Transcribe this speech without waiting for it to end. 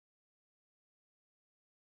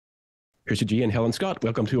Trisha G and Helen Scott,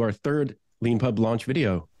 welcome to our third Leanpub Launch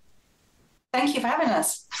video. Thank you for having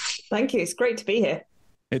us. Thank you. It's great to be here.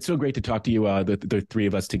 It's so great to talk to you, the three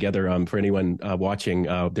of us together. For anyone watching,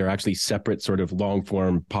 they're actually separate sort of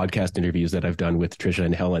long-form podcast interviews that I've done with Trisha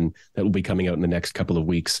and Helen that will be coming out in the next couple of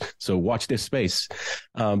weeks. So watch this space.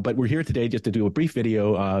 But we're here today just to do a brief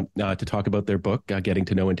video to talk about their book, Getting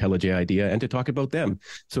to Know IntelliJ IDEA, and to talk about them.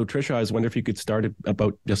 So Trisha, I was wondering if you could start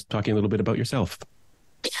about just talking a little bit about yourself.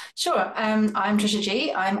 Sure. I'm Trisha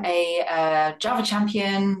G. I'm a Java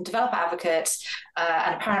champion, developer advocate,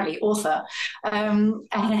 and apparently author. I've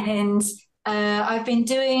been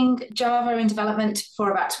doing Java in development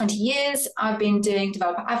for about 20 years. I've been doing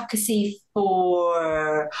developer advocacy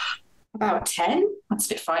for about 10. That's a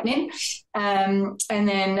bit frightening. And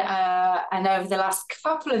over the last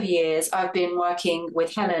couple of years, I've been working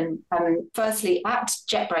with Helen, firstly at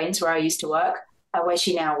JetBrains, where I used to work, where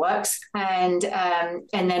she now works, and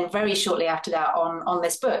then very shortly after that on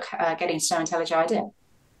this book, Getting to Know IntelliJ IDEA.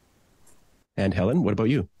 And Helen, what about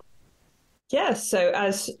you? Yeah, so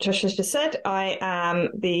as Trisha just said, I am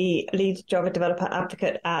the lead Java developer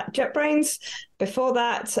advocate at JetBrains. Before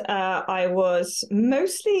that, I was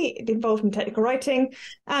mostly involved in technical writing,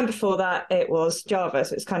 and before that, it was Java.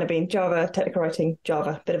 So it's kind of been Java, technical writing,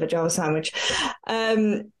 Java, bit of a Java sandwich.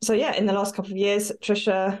 So yeah, in the last couple of years,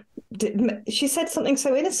 Trisha, she said something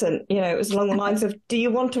so innocent. You know, it was along the lines of, "Do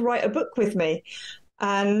you want to write a book with me?"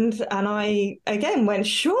 And I again went,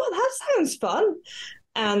 "Sure, that sounds fun."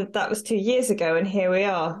 And that was 2 years ago, and here we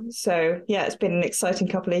are. So, yeah, it's been an exciting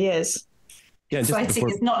couple of years. Yeah, exciting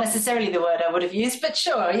is not necessarily the word I would have used, but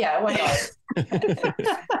sure, yeah, why not?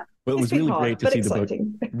 Well, it was really great to see the book.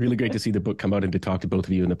 Really great to see the book come out and to talk to both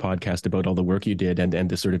of you in the podcast about all the work you did and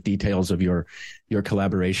the sort of details of your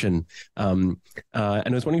collaboration. And I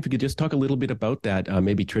was wondering if you could just talk a little bit about that.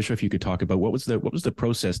 Maybe Trisha, if you could talk about what was the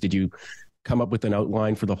process? Did you come up with an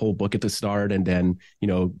outline for the whole book at the start and then,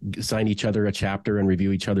 assign each other a chapter and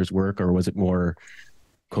review each other's work, or was it more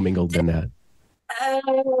commingled than that?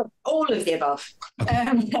 All of the above.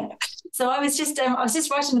 So I was just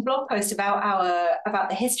writing a blog post about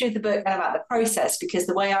the history of the book and about the process, because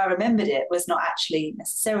the way I remembered it was not actually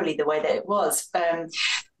necessarily the way that it was.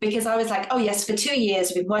 Because I was like, oh yes, for 2 years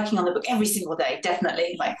we've been working on the book every single day,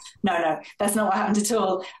 definitely. Like, no, that's not what happened at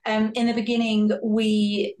all. In the beginning,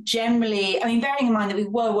 we generally, bearing in mind that we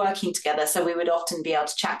were working together, so we would often be able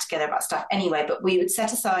to chat together about stuff anyway, but we would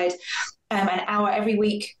set aside an hour every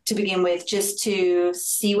week to begin with, just to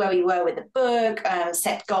see where we were with the book,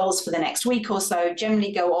 set goals for the next week or so,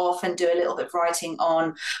 generally go off and do a little bit of writing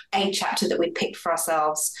on a chapter that we'd picked for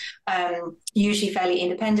ourselves, usually fairly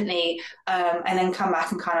independently, and then come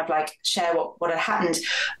back and kind of like share what had happened.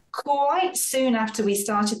 Quite soon after we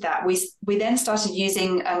started that, we then started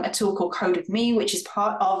using a tool called Code with Me, which is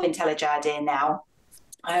part of IntelliJ IDEA now.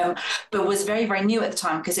 But was very, very new at the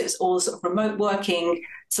time because it was all sort of remote working,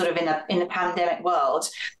 sort of in the pandemic world,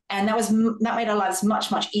 and that made our lives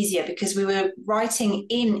much, much easier because we were writing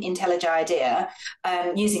in IntelliJ IDEA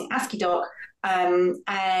using AsciiDoc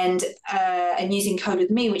and using Code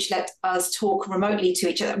with Me, which let us talk remotely to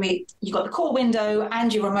each other. You got the call window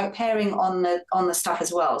and your remote pairing on the stuff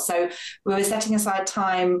as well. So we were setting aside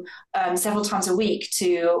time several times a week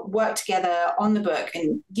to work together on the book.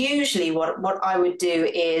 And usually what I would do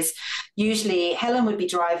is Helen would be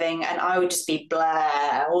driving and I would just be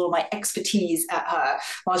blah all my expertise at her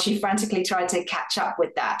while she frantically tried to catch up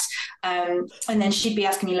with that. And then she'd be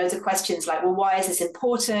asking me loads of questions like, well, why is this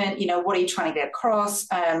important? What are you trying to get across?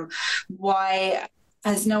 Why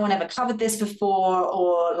has no one ever covered this before?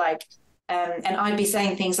 Or like, and I'd be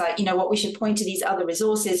saying things like, what we should point to these other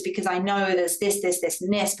resources because I know there's this,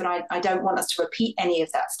 and this, but I don't want us to repeat any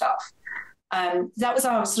of that stuff. That was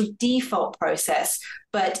our sort of default process.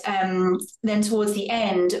 But then towards the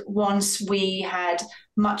end, once we had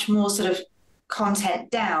much more sort of content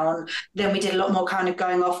down, then we did a lot more kind of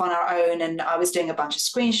going off on our own, and I was doing a bunch of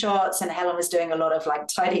screenshots and Helen was doing a lot of like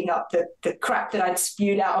tidying up the crap that I'd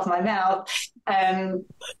spewed out of my mouth, and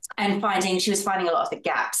she was finding a lot of the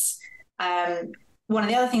gaps. One of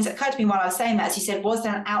the other things that occurred to me while I was saying that, as you said, was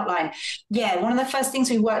there an outline? Yeah, one of the first things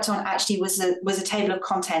we worked on actually was a table of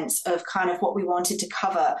contents of kind of what we wanted to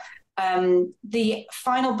cover. The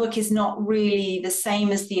final book is not really the same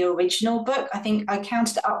as the original book. I think I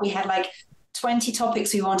counted it up. We had like 20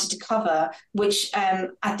 topics we wanted to cover, which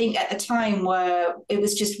I think at the time it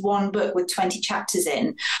was just one book with 20 chapters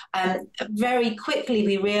in. Very quickly,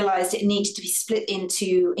 we realized it needed to be split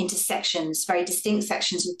into sections, very distinct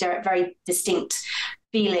sections with very distinct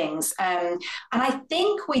feelings. And I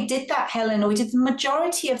think we did that, Helen, or we did the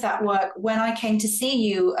majority of that work when I came to see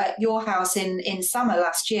you at your house in summer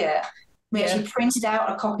last year. We actually printed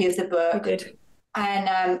out a copy of the book. We did.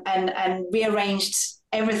 And rearranged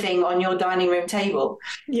everything on your dining room table.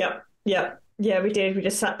 Yeah, we did. We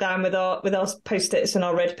just sat down with our Post-its and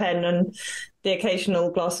our red pen and the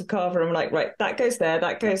occasional glass of cava, and we're like, right, that goes there,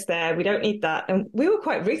 that goes there. We don't need that. And we were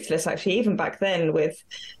quite ruthless, actually, even back then with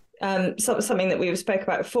something that we spoke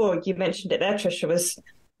about before. You mentioned it there, Trisha, was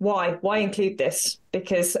why include this?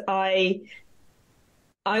 Because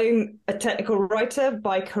I'm a technical writer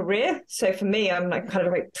by career. So for me, I'm like kind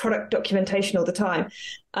of like product documentation all the time.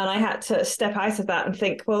 And I had to step out of that and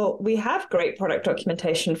think, well, we have great product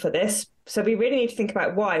documentation for this. So we really need to think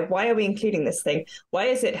about why. Why are we including this thing? Why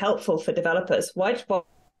is it helpful for developers? Why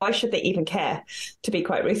should they even care? To be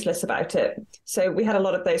quite ruthless about it. So we had a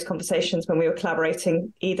lot of those conversations when we were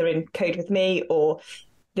collaborating, either in Code with me or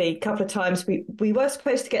the couple of times we were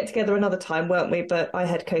supposed to get together another time, weren't we? But I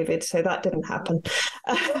had COVID, so that didn't happen.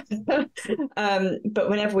 But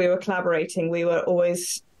whenever we were collaborating, we were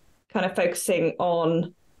always kind of focusing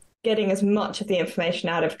on getting as much of the information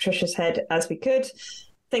out of Trisha's head as we could,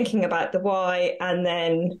 thinking about the why, and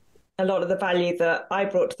then a lot of the value that I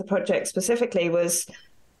brought to the project specifically was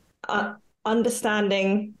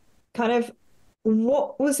understanding kind of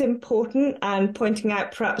what was important and pointing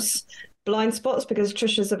out perhaps blind spots, because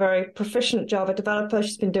Trisha's a very proficient Java developer.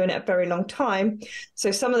 She's been doing it a very long time.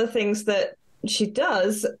 So some of the things that she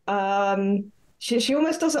does, she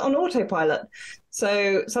almost does it on autopilot.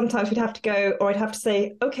 So sometimes we'd have to go, or I'd have to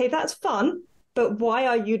say, okay, that's fun, but why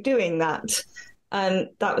are you doing that? And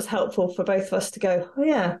that was helpful for both of us to go, oh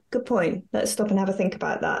yeah, good point. Let's stop and have a think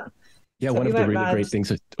about that. Yeah, so one of the really great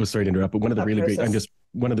things, sorry to interrupt, but one of the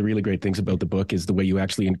really great things about the book is the way you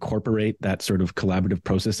actually incorporate that sort of collaborative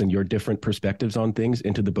process and your different perspectives on things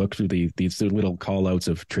into the book through these little call outs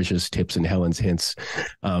of Trisha's tips and Helen's hints.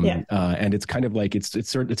 And it's kind of like,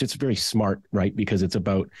 it's very smart, right? Because it's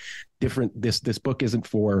about different, this book isn't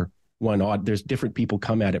for one odd, there's different people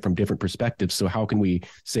come at it from different perspectives. So how can we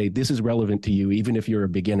say this is relevant to you, even if you're a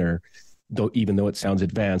beginner, even though it sounds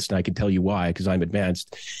advanced, and I can tell you why, because I'm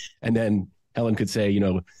advanced. And then Helen could say,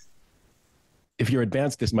 if you're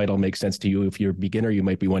advanced, this might all make sense to you. If you're a beginner, you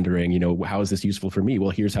might be wondering, how is this useful for me?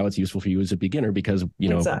 Well, here's how it's useful for you as a beginner, because,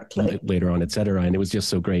 exactly. Later on, et cetera. And it was just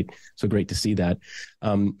so great to see that.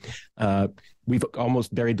 We've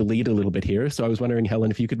almost buried the lead a little bit here. So I was wondering, Helen,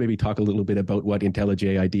 if you could maybe talk a little bit about what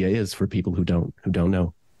IntelliJ IDEA is for people who don't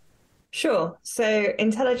know. Sure. So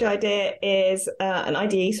IntelliJ IDEA is an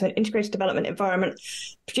IDE, so an integrated development environment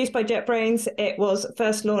produced by JetBrains. It was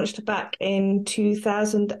first launched back in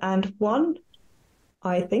 2001,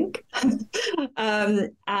 I think.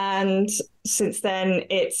 And since then,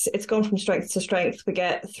 it's gone from strength to strength. We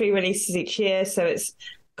get 3 releases each year, so it's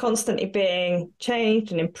constantly being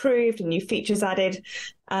changed and improved and new features added.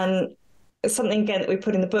 And something, again, that we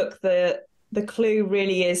put in the book, the clue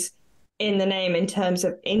really is in the name in terms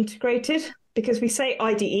of integrated, because we say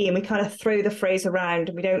IDE and we kind of throw the phrase around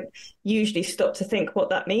and we don't usually stop to think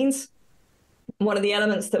what that means. One of the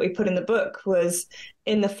elements that we put in the book was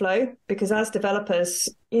in the flow, because as developers,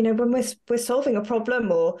 when we're solving a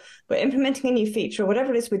problem or we're implementing a new feature or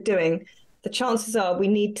whatever it is we're doing, the chances are we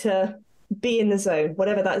need to be in the zone,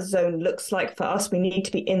 whatever that zone looks like for us. We need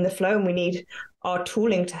to be in the flow and we need our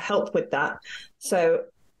tooling to help with that. So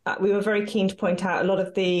we were very keen to point out a lot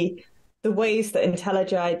of the ways that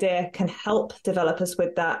IntelliJ IDEA can help developers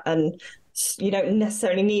with that. And you don't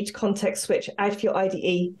necessarily need to context switch out of your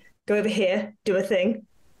IDE, go over here, do a thing,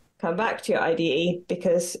 come back to your IDE,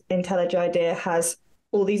 because IntelliJ IDEA has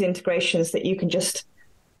all these integrations that you can just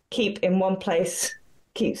keep in one place,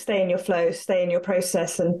 stay in your flow, stay in your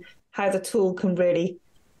process, and how the tool can really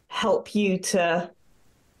help you to,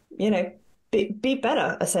 be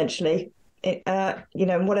better, essentially, in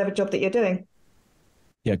whatever job that you're doing.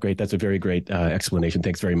 Yeah, great. That's a very great explanation.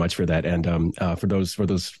 Thanks very much for that. And for those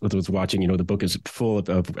watching, the book is full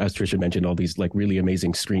of, as Trisha mentioned, all these like really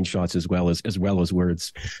amazing screenshots as well as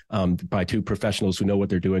words by 2 professionals who know what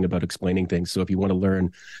they're doing about explaining things. So if you want to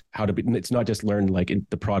learn how to it's not just learn like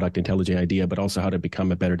the product IntelliJ IDEA, but also how to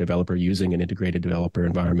become a better developer using an integrated developer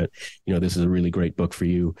environment. This is a really great book for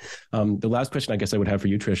you. The last question I guess I would have for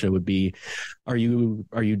you, Trisha, would be, are you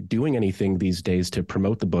doing anything these days to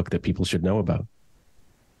promote the book that people should know about?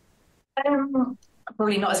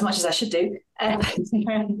 Probably not as much as I should do.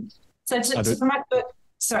 So to promote the book,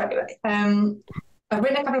 I've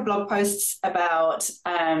written a couple of blog posts about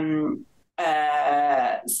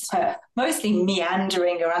mostly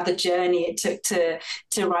meandering around the journey it took to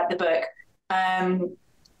write the book, and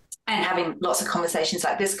having lots of conversations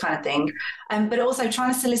like this kind of thing, but also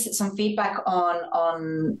trying to solicit some feedback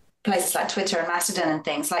on places like Twitter and Mastodon and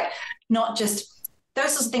things, like not just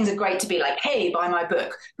those sorts of things are great to be like, hey, buy my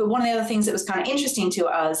book. But one of the other things that was kind of interesting to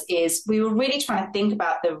us is we were really trying to think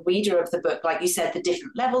about the reader of the book, like you said, the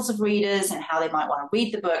different levels of readers and how they might want to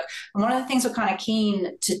read the book. And one of the things we're kind of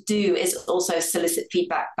keen to do is also solicit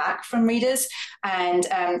feedback back from readers and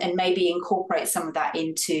maybe incorporate some of that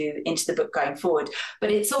into the book going forward.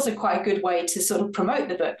 But it's also quite a good way to sort of promote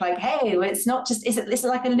the book, like, hey, it's not just, it's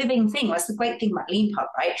like a living thing. That's the great thing about Leanpub,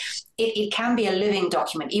 right? It can be a living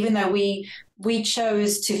document, even though we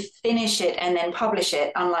chose to finish it and then publish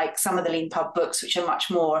it, unlike some of the Leanpub books, which are much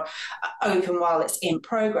more open while it's in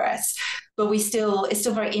progress. But it's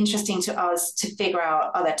still very interesting to us to figure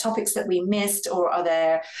out, are there topics that we missed, or are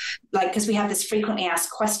there, like, because we have this frequently asked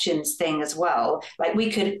questions thing as well. Like, we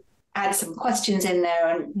could add some questions in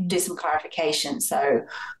there and do some clarification. So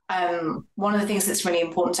one of the things that's really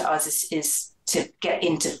important to us is to get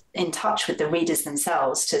in touch with the readers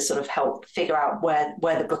themselves to sort of help figure out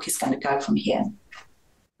where the book is going to go from here.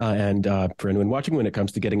 And for anyone watching, when it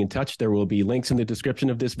comes to getting in touch, there will be links in the description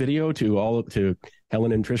of this video to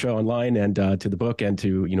Helen and Trisha online, and to the book, and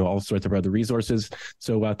to all sorts of other resources.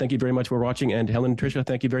 So thank you very much for watching, and Helen and Trisha,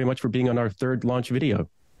 thank you very much for being on our third launch video.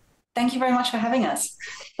 Thank you very much for having us.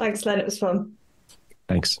 Thanks, Len. It was fun.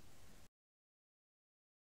 Thanks.